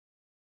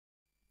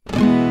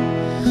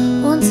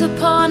Once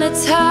upon a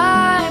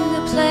time,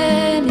 the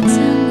planets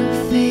and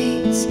the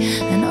fates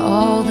and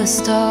all the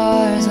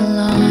stars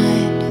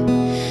aligned.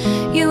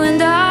 You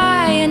and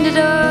I ended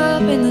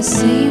up in the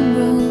same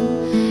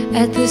room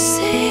at the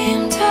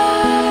same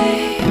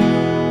time,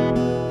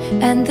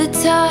 and the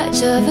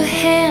touch of a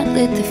hand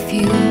lit the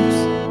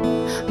fuse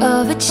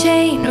of a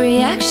chain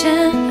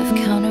reaction of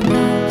counter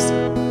moves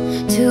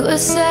to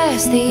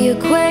assess the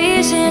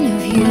equation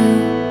of you.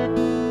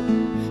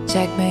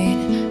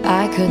 Checkmate,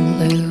 I couldn't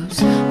lose.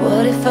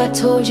 What if I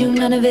told you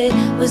none of it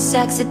was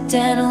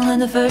accidental,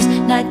 and the first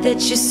night that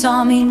you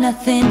saw me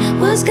nothing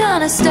was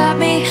gonna stop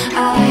me?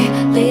 I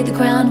laid the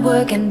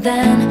groundwork, and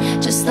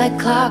then, just like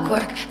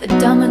clockwork, the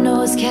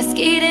dominoes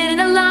cascaded in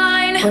a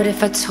line. What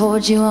if I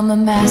told you I'm a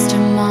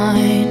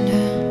mastermind,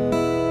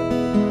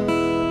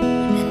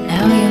 and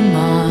now you're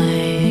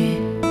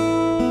mine?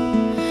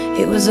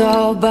 It was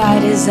all by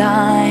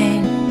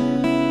design,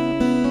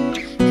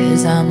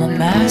 'cause I'm a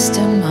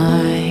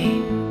mastermind.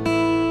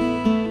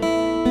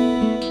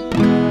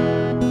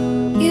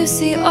 You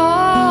see,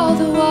 all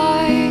the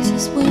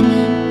wisest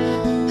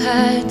women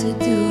had to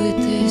do it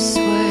this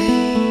way,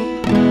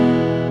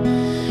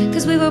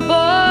 'cause we were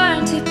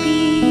born to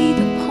be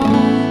the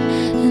pawn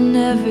in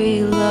every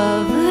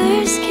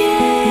lover's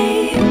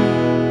game.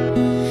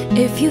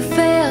 If you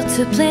fail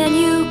to plan,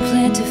 you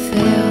plan to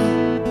fail.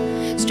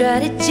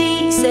 Strategy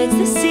sets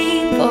the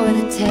scene for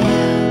the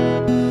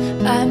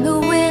tale. I'm the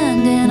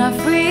wind in our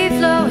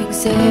free-flowing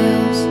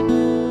sails,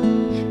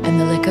 and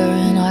the liquor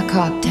in our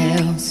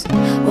cocktails.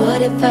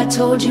 What if I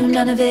told you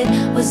none of it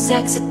was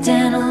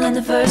accidental, and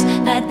the first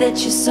night that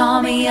you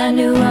saw me I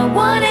knew I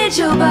wanted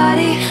your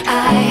body?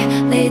 I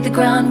laid the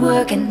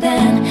groundwork, and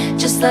then,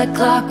 just like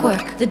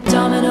clockwork, the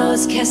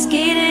dominoes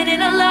cascaded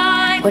in a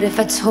line. What if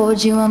I told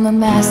you I'm a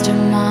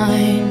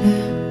mastermind,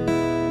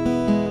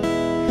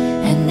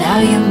 and now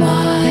you're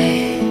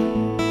mine?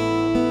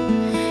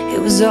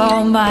 It was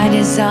all my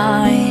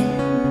design,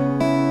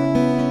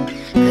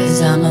 'cause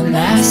I'm a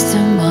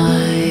mastermind.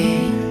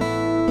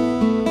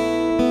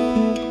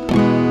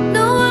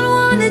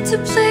 To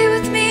play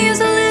with me as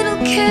a little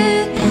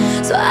kid,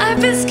 so I've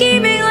been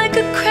scheming like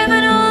a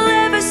criminal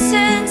ever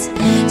since,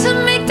 to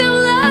make them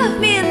love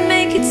me and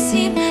make it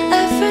seem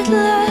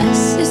effortless.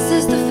 This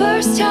is the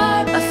first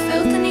time I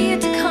felt the need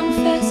to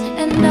confess,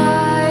 and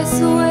I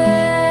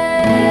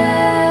swear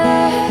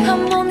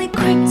I'm only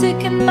cryptic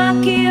and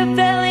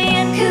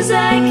Machiavellian 'cause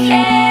I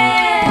can.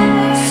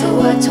 So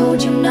I told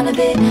you none of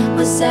it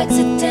was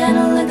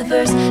accidental, and the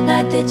first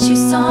night that you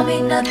saw me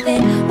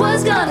nothing was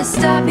gonna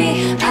stop me.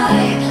 I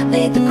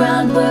laid the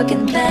groundwork,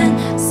 and then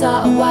saw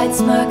a wide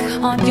smirk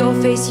on your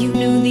face. You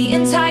knew the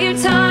entire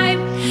time,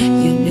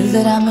 you knew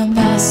that I'm a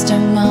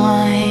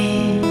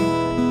mastermind,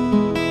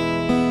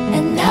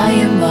 and now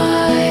you're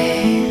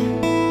mine.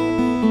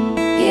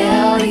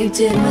 Yeah, all you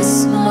did was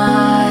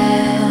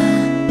smile,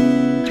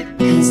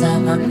 'cause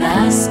I'm a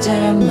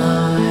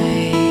mastermind.